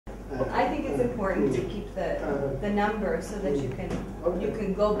I think it's important to keep the number so that you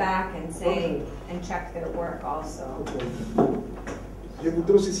can go back and say and check their work also. Je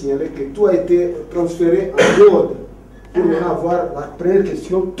voudrais aussi signaler que tout a été transféré en ordre pour avoir la première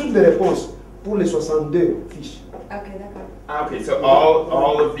question, toutes les réponses pour les 62 fiches. Okay, d'accord. Okay, so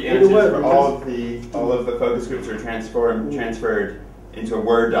all of the answers for all of the focus groups are transferred into a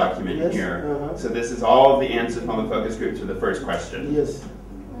Word document here. So this is all of the answers from the focus group to the first question. Yes.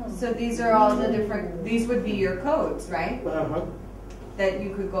 So these are all the different. These would be your codes, right? That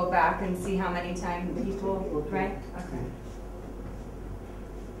you could go back and see how many times people, right? Okay.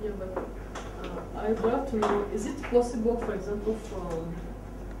 Yeah, but I would like to know: is it possible, for example, from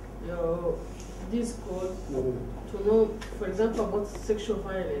this code to know, for example, about sexual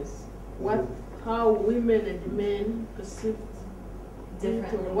violence, how women and men perceive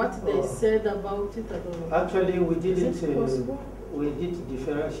it, or what they said about it? I don't know. Actually, we didn't. We did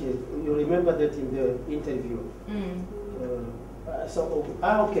differentiate. You remember that in the interview.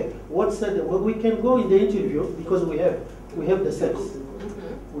 Okay. What said? Well, we can go in the interview because we have the sex.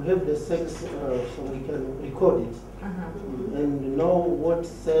 We have the sex, so we can record it. And know what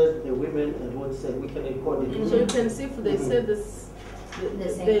said the women and what said we can record it. So you can see if they said this, the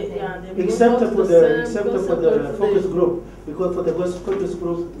same thing. Yeah, except for the focus group, because for the focus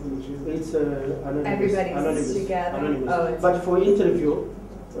group it's anonymous. Everybody's together. Anonymous. But for interview,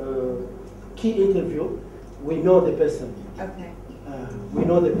 key interview, we know the person. Okay. We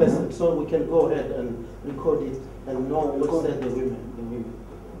know the person, so we can go ahead and record it and know what said the women.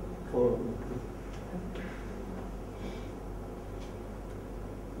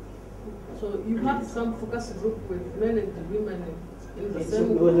 So you had some focus group with men and women in the same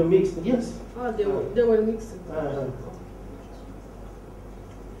group? It was a mix, yes. Ah, they were mixed.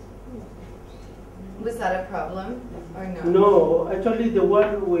 Was that a problem or no? No, actually the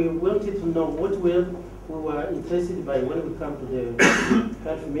one we wanted to know, what we were interested by when we come to the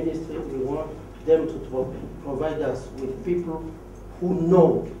health ministry, we want them to provide us with people who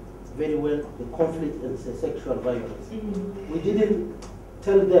know very well the conflict and the sexual violence. We didn't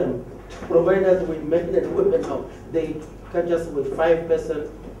tell them to provide us with men and women. No, they catch us with 5 person.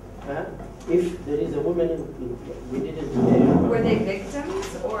 If there is a woman, we didn't. Were they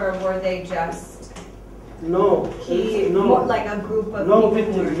victims or were they just? No, more like a group of no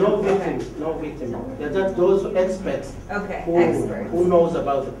people. Victims, no victims, no victims. They're just those experts. Okay, experts. Who knows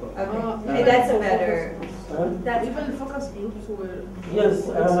about the problem. Okay, that's a better. That even focus groups were. Yes,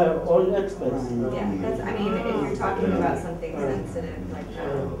 all experts. Yeah, that's. I mean, if you're talking about something sensitive like that,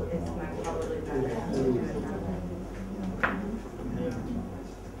 it's probably better to do it that way.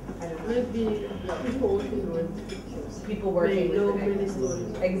 Maybe people working with victims. People working with the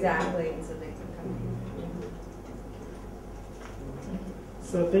victims. Exactly. So they can come in.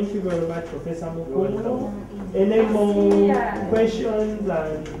 So thank you very much, Professor Mukolo. Any more questions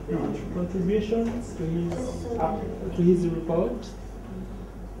and contributions to his report?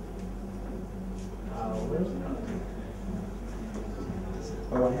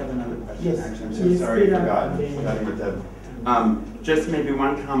 Oh, I have another question. Yes. Actually, I'm so sorry, I forgot. Just maybe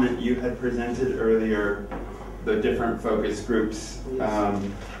one comment. You had presented earlier the different focus groups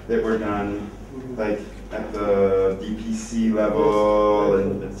that were done, like at the DPC level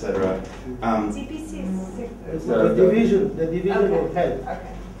and etc. DPC is the division of health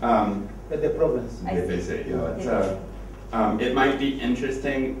Okay. at the province. It might be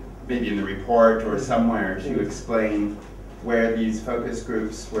interesting, maybe in the report or somewhere, to explain where these focus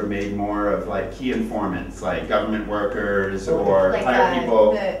groups were made more of like key informants, like government workers or like higher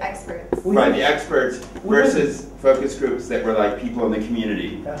people. The experts. Right, the experts versus focus groups that were like people in the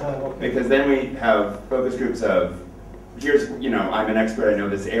community. Because then we have focus groups of, here's, I'm an expert, I know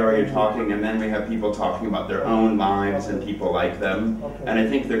this area you're talking, and then we have people talking about their own lives and people like them. And I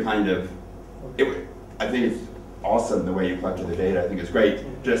think they're kind of, I think it's awesome the way you collected the data. I think it's great.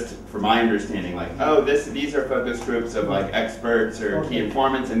 Just from my understanding, like, oh, these are focus groups of like experts or key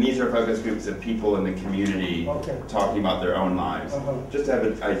informants, and these are focus groups of people in the community talking about their own lives. Just to have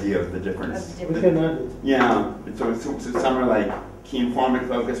an idea of the difference. Yeah. So some are like key informant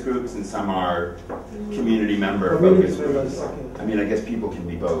focus groups, and some are community member focus groups. I mean, I guess people can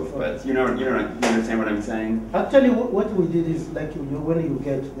be both, but you understand what I'm saying? Actually, what we did is like when you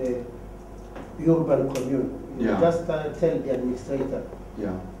get the urban commune. Just tell the administrator,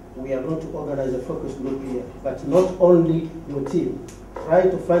 we are going to organize a focus group here, but not only your team. Try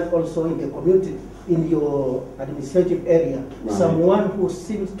to find also in the community, in your administrative area, someone who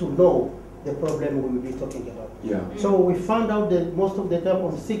seems to know the problem we will be talking about. So we found out that most of the time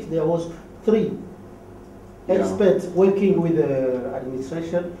on 6 there was 3 experts working with the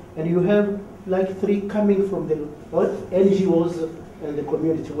administration, and you have like 3 coming from the NGOs and the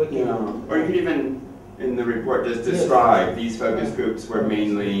community working. Yeah. Or you could even, in the report, just describe these focus groups were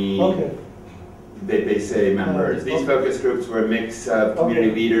mainly, they say members. These focus groups were a mix of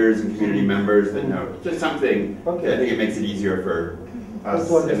community leaders and community members that know. Just something, I think it makes it easier for us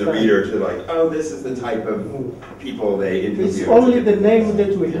and the reader to like, oh, this is the type of people they interview. It's only the name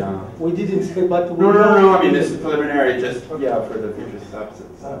that we didn't say, but we no, I mean, this is preliminary, just, for the future steps.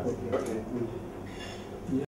 okay.